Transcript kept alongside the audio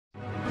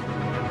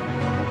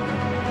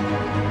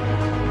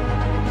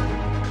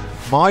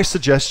my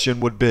suggestion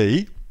would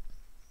be,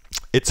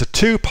 it's a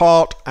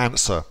two-part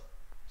answer.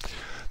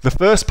 The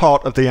first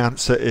part of the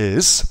answer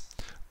is,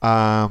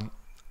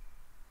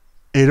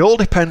 it all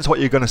depends what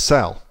you're going to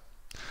sell.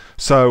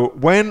 So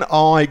when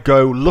I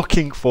go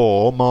looking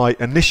for my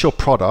initial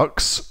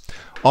products,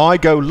 I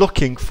go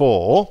looking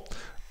for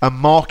a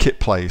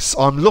marketplace.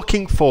 I'm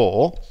looking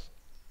for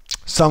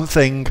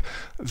something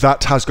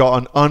that has got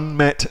an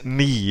unmet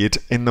need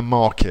in the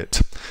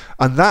market.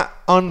 And that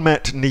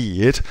unmet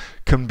need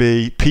can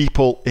be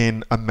people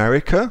in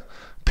America,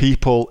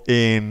 people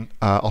in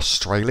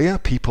Australia,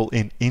 people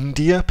in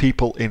India,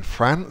 people in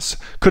France,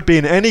 could be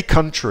in any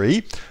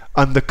country,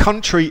 and the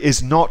country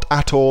is not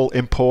at all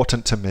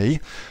important to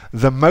me.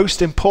 The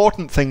most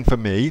important thing for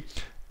me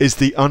is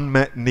the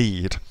unmet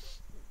need,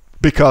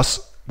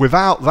 because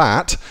without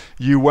that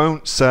you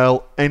won't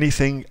sell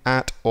anything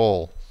at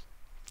all.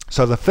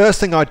 So the first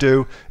thing I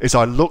do is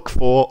I look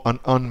for an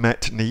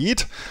unmet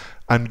need,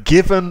 and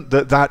given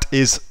that that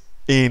is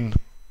in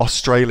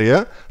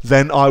Australia,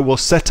 then I will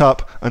set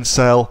up and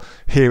sell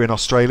here in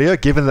Australia.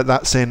 Given that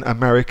that's in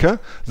America,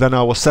 then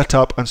I will set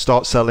up and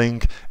start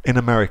selling in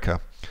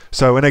America.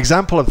 So an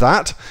example of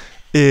that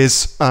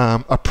is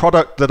a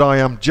product that I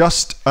am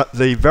just at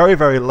the very,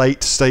 very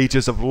late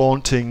stages of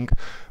launching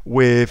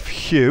with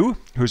Hugh,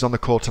 who's on the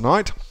call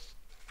tonight.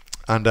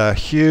 And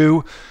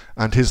Hugh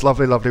and his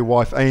lovely, lovely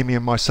wife Amy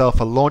and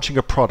myself are launching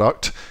a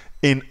product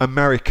in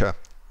America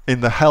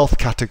in the health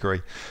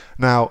category.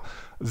 Now,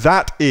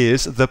 that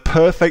is the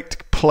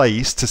perfect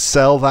place to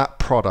sell that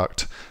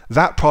product.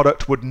 That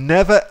product would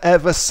never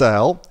ever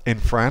sell in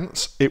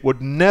France. It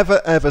would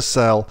never ever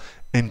sell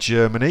in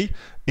Germany,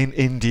 in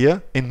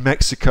India, in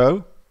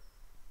Mexico,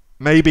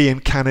 maybe in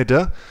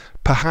Canada,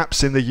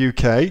 perhaps in the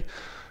UK,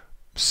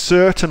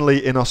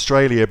 certainly in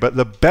Australia, but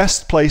the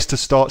best place to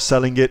start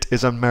selling it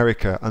is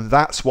America, and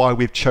that's why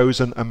we've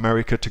chosen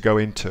America to go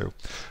into.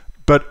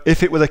 But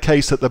if it were the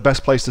case that the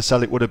best place to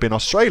sell it would have been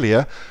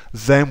Australia,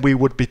 then we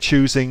would be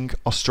choosing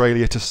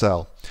Australia to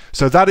sell.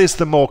 So that is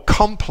the more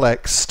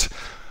complex,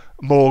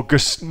 more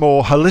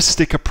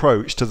holistic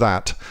approach to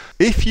that.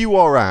 If you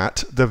are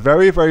at the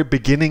very, very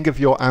beginning of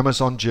your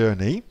Amazon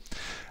journey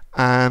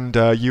and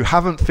you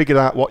haven't figured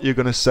out what you're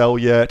going to sell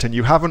yet and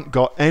you haven't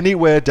got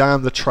anywhere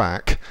down the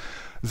track,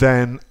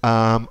 then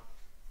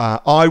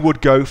I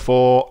would go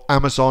for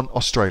Amazon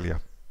Australia.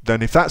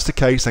 Then if that's the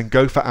case, then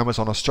go for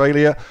Amazon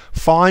Australia,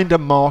 find a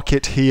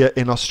market here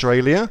in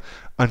Australia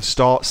and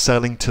start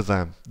selling to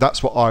them.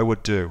 That's what I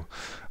would do.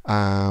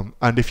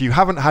 And if you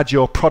haven't had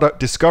your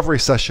product discovery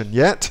session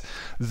yet,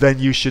 then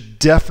you should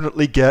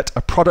definitely get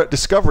a product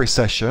discovery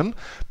session,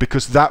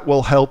 because that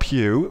will help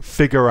you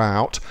figure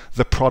out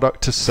the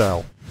product to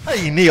sell.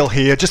 Hey, Neil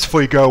here. Just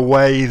before you go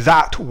away,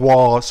 that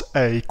was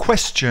a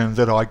question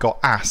that I got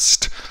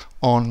asked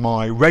on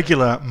my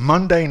regular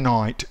Monday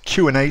night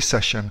Q&A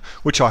session,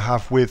 which I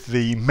have with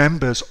the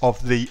members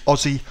of the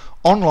Aussie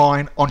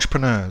Online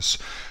Entrepreneurs.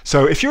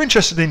 So if you're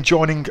interested in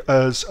joining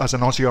us as an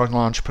Aussie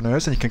Online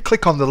Entrepreneurs, then you can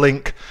click on the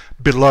link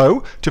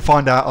below to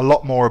find out a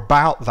lot more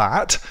about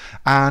that.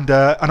 And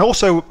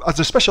also, as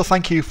a special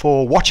thank you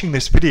for watching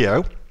this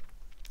video,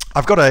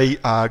 I've got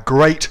a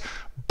great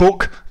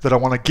book that I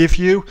want to give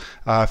you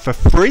for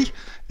free.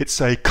 It's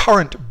a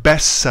current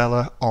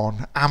bestseller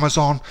on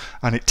Amazon,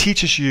 and it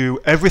teaches you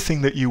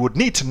everything that you would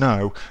need to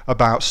know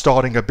about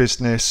starting a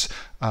business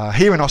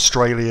here in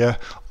Australia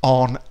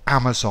on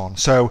Amazon.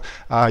 So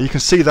you can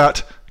see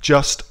that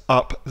just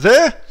up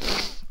there.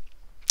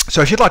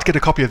 So if you'd like to get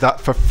a copy of that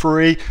for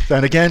free,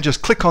 then again,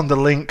 just click on the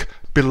link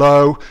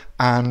below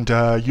and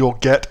you'll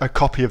get a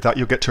copy of that.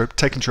 You'll get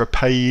taken to a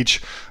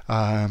page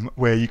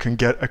where you can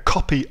get a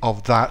copy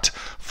of that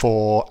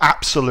for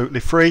absolutely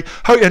free.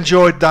 Hope you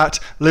enjoyed that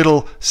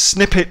little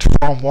snippet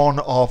from one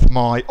of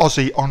my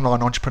Aussie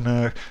Online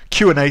Entrepreneur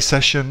Q&A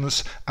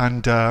sessions,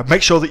 and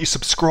make sure that you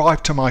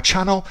subscribe to my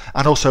channel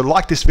and also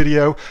like this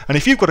video. And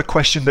if you've got a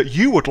question that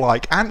you would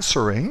like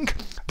answering,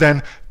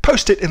 then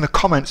post it in the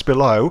comments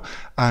below,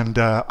 and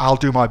I'll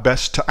do my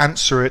best to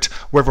answer it,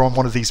 whether on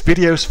one of these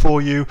videos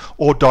for you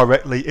or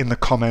directly in the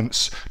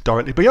comments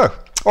directly below.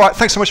 All right,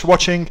 thanks so much for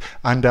watching,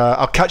 and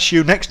I'll catch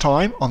you next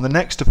time on the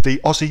next of the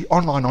Aussie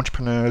Online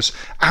Entrepreneurs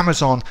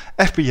Amazon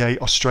FBA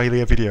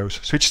Australia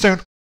videos. See you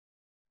soon.